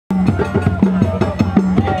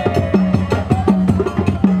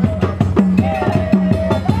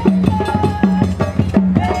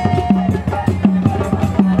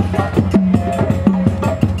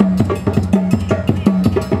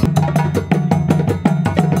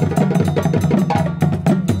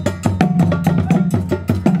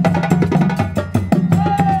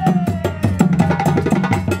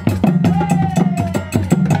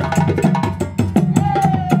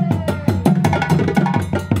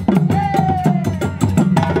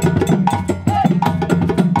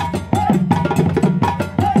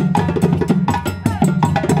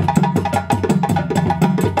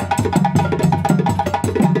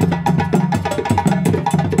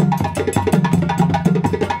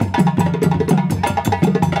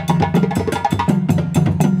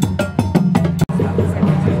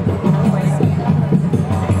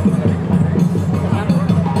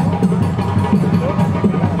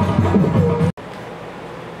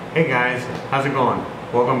Hey guys, how's it going?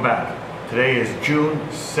 Welcome back. Today is June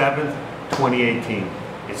 7th, 2018.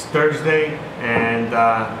 It's Thursday and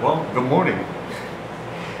well, good morning.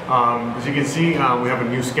 As you can see, we have a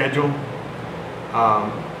new schedule. You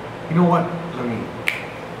know what? Let me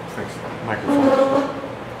fix the microphone.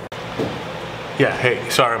 Yeah, hey,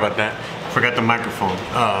 sorry about that. Forgot the microphone.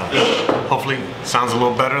 Hopefully sounds a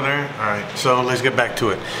little better there. All right, so let's get back to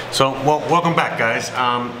it. So, well, welcome back, guys.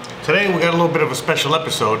 Today we got a little bit of a special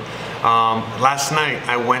episode. Last night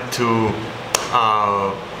I went to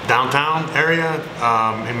downtown area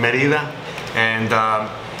in Merida, and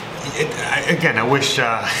again, I wish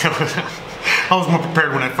I was more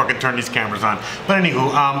prepared when I fucking turned these cameras on. But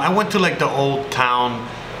anywho, I went to like the old town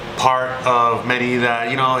part of Merida.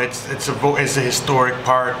 You know, it's a historic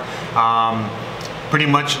part. Pretty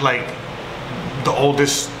much like the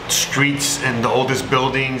oldest streets and the oldest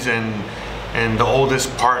buildings and the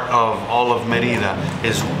oldest part of all of Merida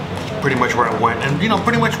is pretty much where I went, and you know,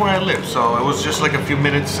 pretty much where I live. So it was just like a few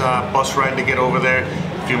minutes bus ride to get over there,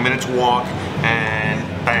 a few minutes walk, and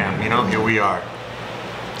bam, you know, here we are.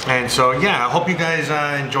 And so yeah, I hope you guys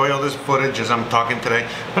enjoy all this footage as I'm talking today.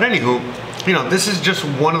 But anywho, you know, this is just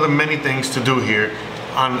one of the many things to do here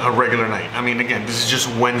on a regular night. I mean, again, this is just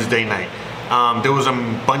Wednesday night. There was a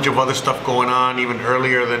bunch of other stuff going on even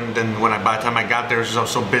earlier than when by the time I got there. I was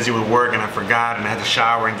so busy with work and I forgot, and I had to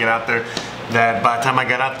shower and get out there, that by the time I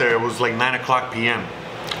got out there it was like 9 o'clock p.m.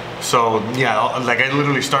 So yeah, like I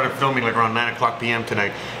literally started filming like around 9 o'clock p.m.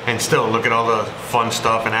 tonight, and still look at all the fun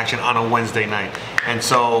stuff and action on a Wednesday night. And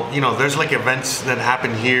so, you know, there's like events that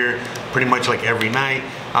happen here pretty much like every night.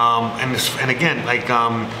 And again, like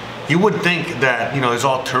you would think that, you know, it's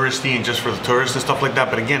all touristy and just for the tourists and stuff like that.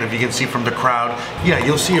 But again, if you can see from the crowd, yeah,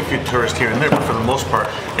 you'll see a few tourists here and there, but for the most part,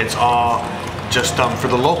 it's all just for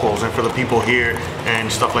the locals and for the people here and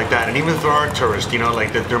stuff like that. And even if there are tourists, you know,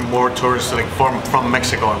 like there are more tourists like from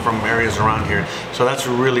Mexico and from areas around here. So that's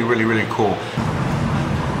really, really, really cool.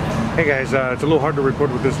 Hey guys, it's a little hard to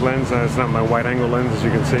record with this lens. It's not my wide angle lens, as you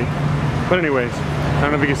can see. But anyways, I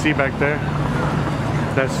don't know if you can see back there.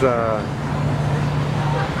 That's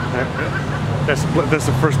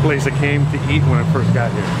the first place I came to eat when I first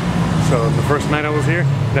got here. So the first night I was here,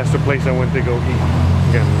 that's the place I went to go eat.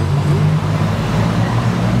 Again,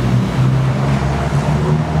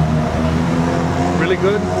 really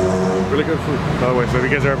good food. By the way, so if you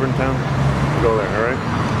guys are ever in town, go there, all right?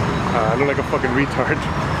 I look like a fucking retard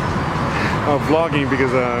vlogging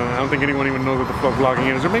because I don't think anyone even knows what the fuck vlogging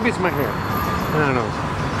is, or maybe it's my hair. I don't know.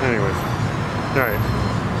 Anyways, all right,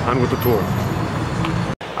 on with the tour.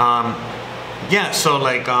 Yeah, so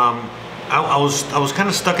like I was kind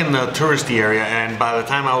of stuck in the touristy area, and by the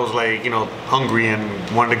time I was like, you know, hungry and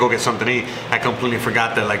wanted to go get something to eat, I completely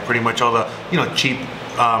forgot that like pretty much all the, you know, cheap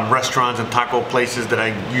restaurants and taco places that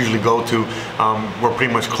I usually go to were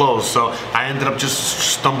pretty much closed. So I ended up just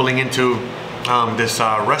stumbling into this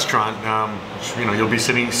restaurant. You know, you'll be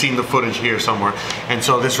seeing the footage here somewhere. And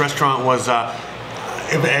so this restaurant was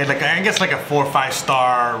like, I guess like a 4 or 5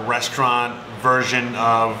 star restaurant version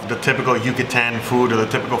of the typical Yucatan food or the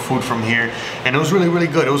typical food from here, and it was really, really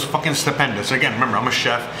good. It was fucking stupendous. Again, remember, I'm a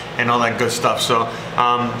chef and all that good stuff, so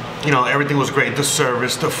you know, everything was great. The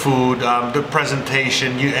service, the food, the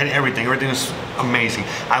presentation, and everything was amazing.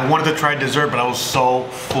 I wanted to try dessert, but I was so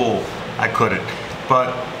full I couldn't.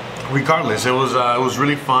 But regardless, it was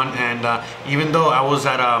really fun. And even though I was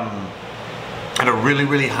at a really,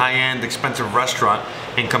 really high-end expensive restaurant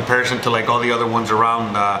in comparison to like all the other ones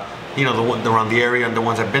around you know, around the area and the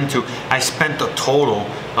ones I've been to, I spent a total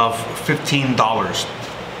of $15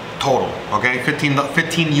 total, okay?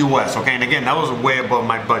 15 US, okay? And again, that was way above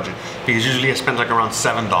my budget because usually I spend like around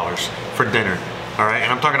 $7 for dinner. All right,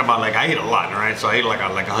 and I'm talking about like I eat a lot, all right? So I eat like a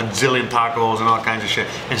zillion tacos and all kinds of shit,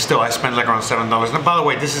 and still I spend like around $7. And by the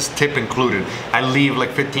way, this is tip included. I leave like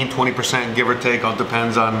 15-20%, give or take. All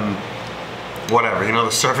depends on whatever, you know,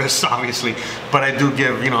 the service obviously. But I do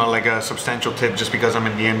give, you know, like a substantial tip just because I'm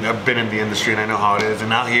in the I've been in the industry and I know how it is.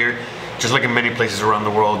 And out here, just like in many places around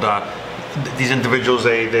the world, these individuals,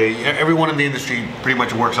 everyone in the industry pretty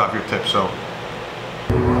much works off your tips. So,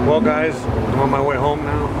 well, guys, I'm on my way home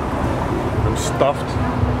now. I'm stuffed.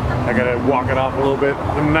 I gotta walk it off a little bit.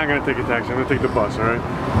 I'm not gonna take a taxi, I'm gonna take the bus, all right?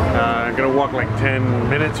 I'm gonna walk like 10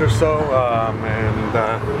 minutes or so and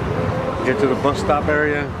get to the bus stop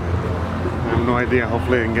area. I have no idea,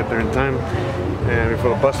 hopefully I can get there in time and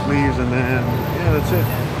before the bus leaves, and then, yeah, that's it.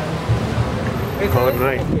 Call it a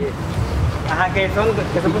night. Alright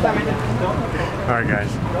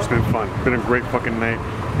guys, it's been fun. It's been a great fucking night.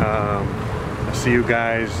 I'll see you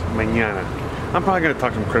guys mañana. I'm probably gonna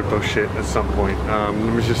talk some crypto shit at some point. Let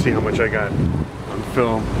me just see how much I got on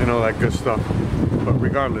film and all that good stuff. But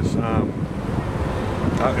regardless,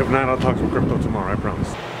 if not, I'll talk some crypto tomorrow, I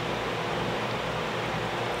promise.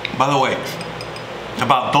 By the way,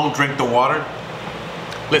 about don't drink the water.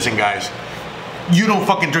 Listen guys, you don't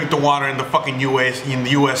fucking drink the water in the fucking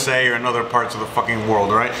USA or in other parts of the fucking world,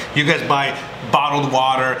 alright? You guys buy bottled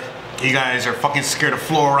water. You guys are fucking scared of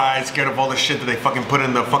fluoride, scared of all the shit that they fucking put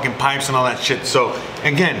in the fucking pipes and all that shit. So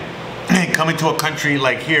again, coming to a country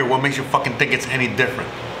like here, what makes you fucking think it's any different?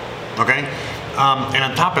 Okay? And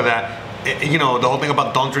on top of that, you know, the whole thing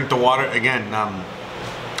about don't drink the water, again,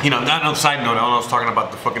 you know, not on a side note, I was talking about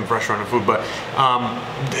the fucking restaurant and food, but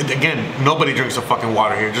again, nobody drinks the fucking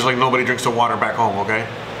water here, just like nobody drinks the water back home, okay?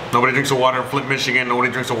 Nobody drinks the water in Flint, Michigan.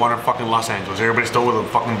 Nobody drinks the water in fucking Los Angeles. Everybody's still with a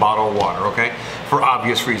fucking bottle of water, okay? For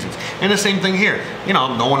obvious reasons. And the same thing here. You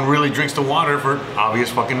know, no one really drinks the water for obvious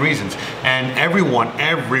fucking reasons. And everyone,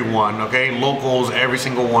 okay, locals, every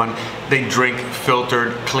single one, they drink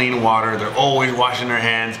filtered, clean water. They're always washing their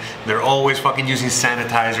hands. They're always fucking using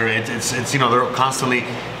sanitizer. It's you know, they're constantly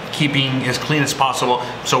keeping as clean as possible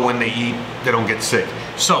so when they eat, they don't get sick.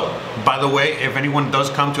 So, by the way, if anyone does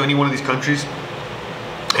come to any one of these countries,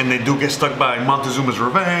 and they do get stuck by Montezuma's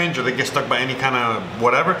revenge, or they get stuck by any kind of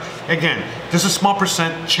whatever, again, there's a small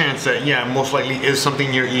percent chance that, yeah, most likely is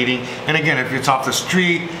something you're eating. And again, if it's off the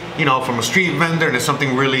street, you know, from a street vendor, and it's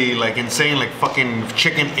something really like insane, like fucking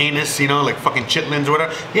chicken anus, you know, like fucking chitlins or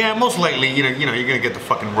whatever, yeah, most likely, you know, you're gonna get the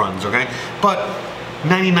fucking runs, okay? But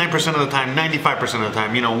 99% of the time, 95% of the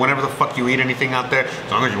time, you know, whenever the fuck you eat anything out there,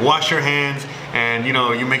 as long as you wash your hands and, you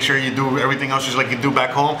know, you make sure you do everything else just like you do back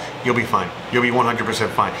home, you'll be fine. You'll be 100%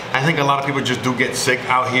 fine. I think a lot of people just do get sick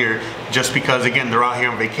out here just because, again, they're out here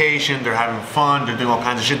on vacation, they're having fun, they're doing all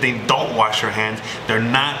kinds of shit. They don't wash their hands. They're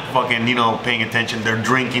not fucking, you know, paying attention. They're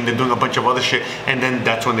drinking, they're doing a bunch of other shit, and then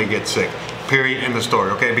that's when they get sick. Period, in the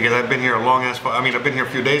story, okay? Because I've been here a long ass, I've been here a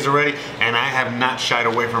few days already, and I have not shied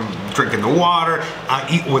away from drinking the water. I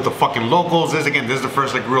eat with the fucking locals. This is the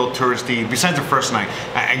first like real touristy, besides the first night.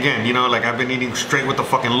 Again, you know, like I've been eating straight with the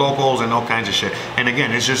fucking locals and all kinds of shit. And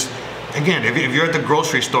again, it's just, again, if you're at the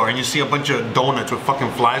grocery store and you see a bunch of donuts with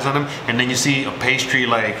fucking flies on them, and then you see a pastry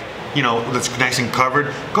like, you know, that's nice and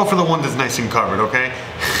covered, go for the one that's nice and covered, okay?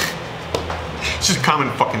 It's just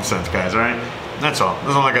common fucking sense, guys, all right? That's all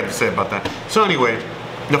I got to say about that. So anyway,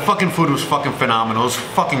 the fucking food was fucking phenomenal. It was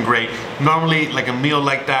fucking great. Normally, like a meal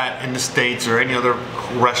like that in the States or any other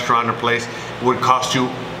restaurant or place would cost you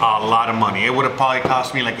a lot of money. It would have probably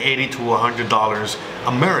cost me like $80 to $100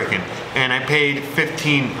 American, and I paid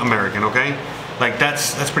 15 American, okay? Like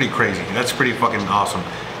that's pretty crazy. That's pretty fucking awesome.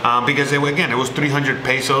 Because again, it was 300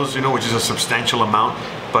 pesos, you know, which is a substantial amount,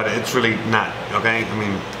 but it's really not, okay? I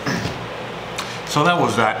mean, so that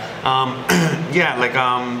was that. Yeah, like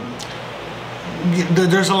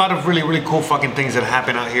there's a lot of really cool fucking things that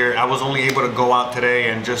happen out here. I was only able to go out today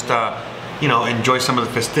and just you know, enjoy some of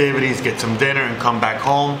the festivities, get some dinner, and come back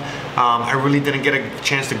home. I really didn't get a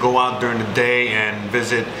chance to go out during the day and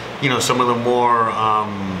visit, you know, some of the more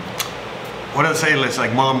what did I say? Let's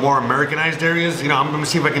like more Americanized areas. You know, I'm gonna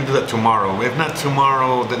see if I can do that tomorrow. If not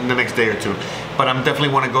tomorrow, then the next day or two. But I'm definitely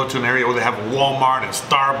want to go to an area where they have Walmart and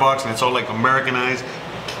Starbucks, and it's all like Americanized.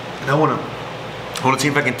 And I want to see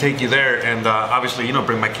if I can take you there, and obviously, you know,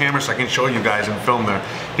 bring my camera so I can show you guys and film there.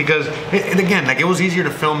 Because again, like it was easier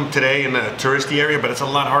to film today in the touristy area, but it's a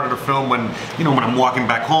lot harder to film when, you know, when I'm walking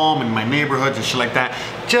back home in my neighborhoods and shit like that.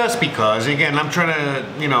 Just because, again, I'm trying to,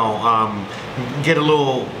 you know, get a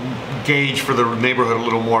little gauge for the neighborhood a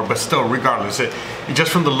little more, but still, regardless,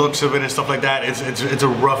 just from the looks of it and stuff like that, it's a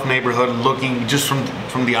rough neighborhood looking just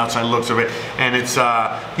from the outside looks of it, and it's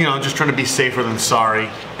you know, just trying to be safer than sorry.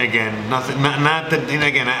 Again, not that, and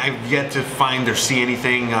again, I've yet to find or see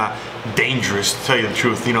anything dangerous, to tell you the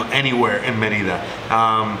truth, you know, anywhere in Merida.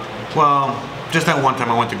 Well, just that one time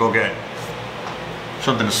I went to go get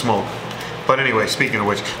something to smoke. But anyway, speaking of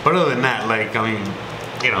which, but other than that, like, I mean,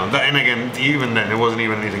 you know, and again, even then, it wasn't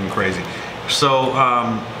even anything crazy. So,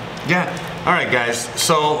 yeah, all right, guys.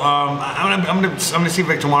 So, I'm gonna see if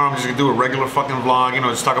like tomorrow I'm just gonna do a regular fucking vlog. You know,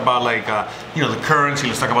 let's talk about like, you know, the currency.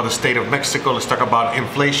 Let's talk about the state of Mexico. Let's talk about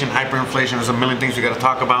inflation, hyperinflation. There's a million things we got to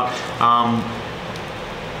talk about.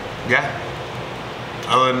 Yeah.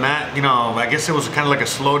 Other than that, you know, I guess it was kind of like a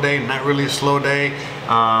slow day, not really a slow day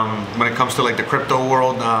when it comes to like the crypto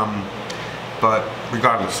world. But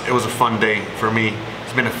regardless, it was a fun day for me.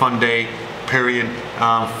 It's been a fun day, period.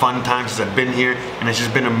 Fun time since I've been here, and it's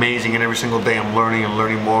just been amazing. And every single day I'm learning and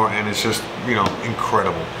learning more, and it's just, you know,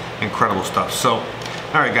 incredible stuff. So,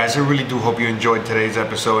 all right, guys, I really do hope you enjoyed today's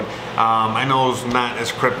episode. I know it's not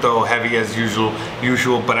as crypto heavy as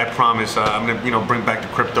usual, but I promise I'm gonna, you know, bring back the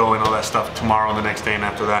crypto and all that stuff tomorrow and the next day and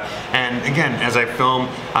after that. And again, as I film,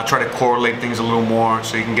 I'll try to correlate things a little more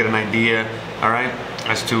so you can get an idea, all right,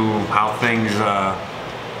 as to how things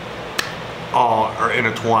all are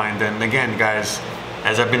intertwined. And again, guys,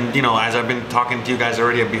 as I've been talking to you guys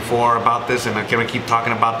already before about this, and I'm gonna keep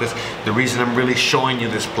talking about this, the reason I'm really showing you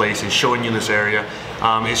this place and showing you this area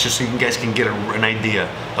is just so you guys can get an idea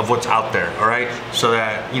of what's out there, all right? So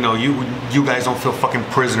that, you know, you guys don't feel fucking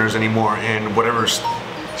prisoners anymore in whatever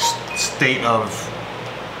state of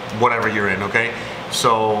whatever you're in, okay?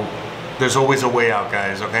 So there's always a way out,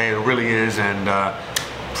 guys, okay? It really is. And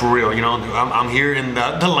for real, you know, I'm here in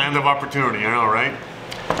the land of opportunity, you know, right?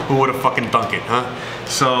 Who would have fucking thunk it, huh?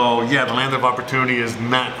 So yeah, the land of opportunity is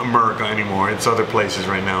not America anymore. It's other places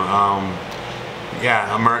right now.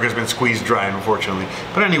 Yeah, America's been squeezed dry, unfortunately.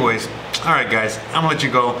 But anyways, all right, guys, I'm gonna let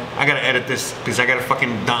you go. I gotta edit this because I gotta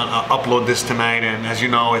fucking upload this tonight, and as you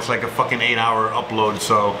know, it's like a fucking 8-hour upload.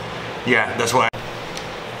 So yeah, that's why.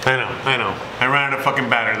 I know. I ran out of fucking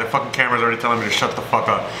battery. The fucking camera's already telling me to shut the fuck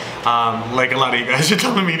up. Like a lot of you guys are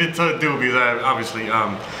telling me to do, because I obviously.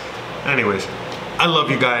 Anyways, I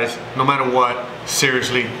love you guys, no matter what.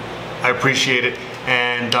 Seriously, I appreciate it.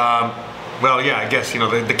 And well, yeah, I guess, you know,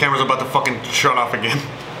 the camera's about to fucking shut off again.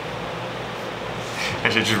 I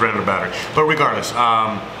should just ran out of battery. But regardless,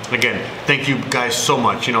 again, thank you guys so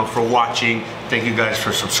much, you know, for watching. Thank you guys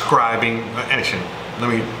for subscribing.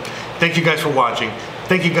 Thank you guys for watching.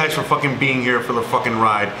 Thank you guys for fucking being here for the fucking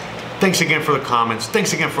ride. Thanks again for the comments.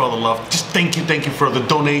 Thanks again for all the love. Just thank you for the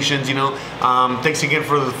donations, you know. Thanks again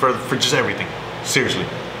for just everything. Seriously.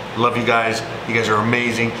 Love you guys. You guys are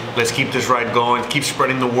amazing. Let's keep this ride going. Keep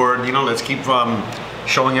spreading the word, you know. Let's keep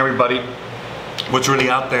showing everybody what's really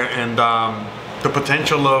out there, and the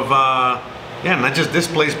potential of yeah, not just this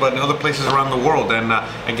place, but in other places around the world. And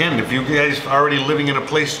again, if you guys are already living in a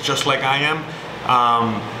place just like I am,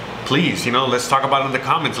 please, you know, let's talk about it in the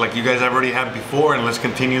comments like you guys already have before, and let's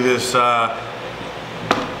continue this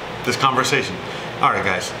this conversation. All right,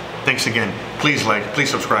 guys, thanks again. Please like, please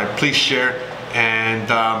subscribe, please share, and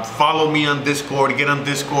follow me on Discord. Get on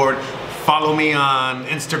Discord. Follow me on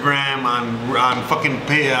Instagram, on fucking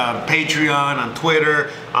Patreon, on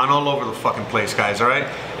Twitter, on all over the fucking place, guys. All right,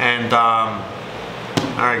 and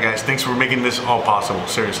all right, guys. Thanks for making this all possible.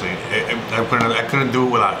 Seriously, I couldn't do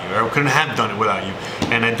it without you. I couldn't have done it without you,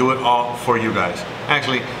 and I do it all for you guys.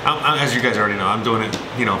 Actually, as you guys already know, I'm doing it,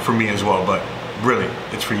 you know, for me as well. But really,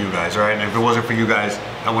 it's for you guys. All right, and if it wasn't for you guys,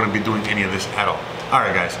 I wouldn't be doing any of this at all. All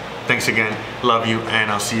right, guys. Thanks again. Love you,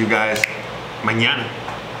 and I'll see you guys mañana.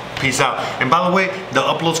 Peace out. And by the way, the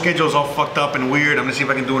upload schedule is all fucked up and weird. I'm gonna see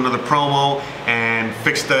if I can do another promo and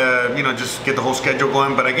fix the, you know, just get the whole schedule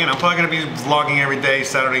going. But again, I'm probably gonna be vlogging every day,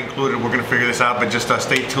 Saturday included. We're gonna figure this out, but just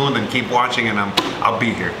stay tuned and keep watching, and I'll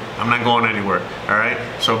be here. I'm not going anywhere, all right?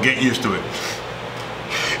 So get used to it.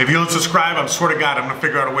 If you don't subscribe, I swear to God, I'm gonna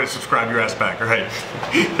figure out a way to subscribe your ass back, all right?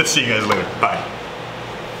 Let's see you guys later. Bye.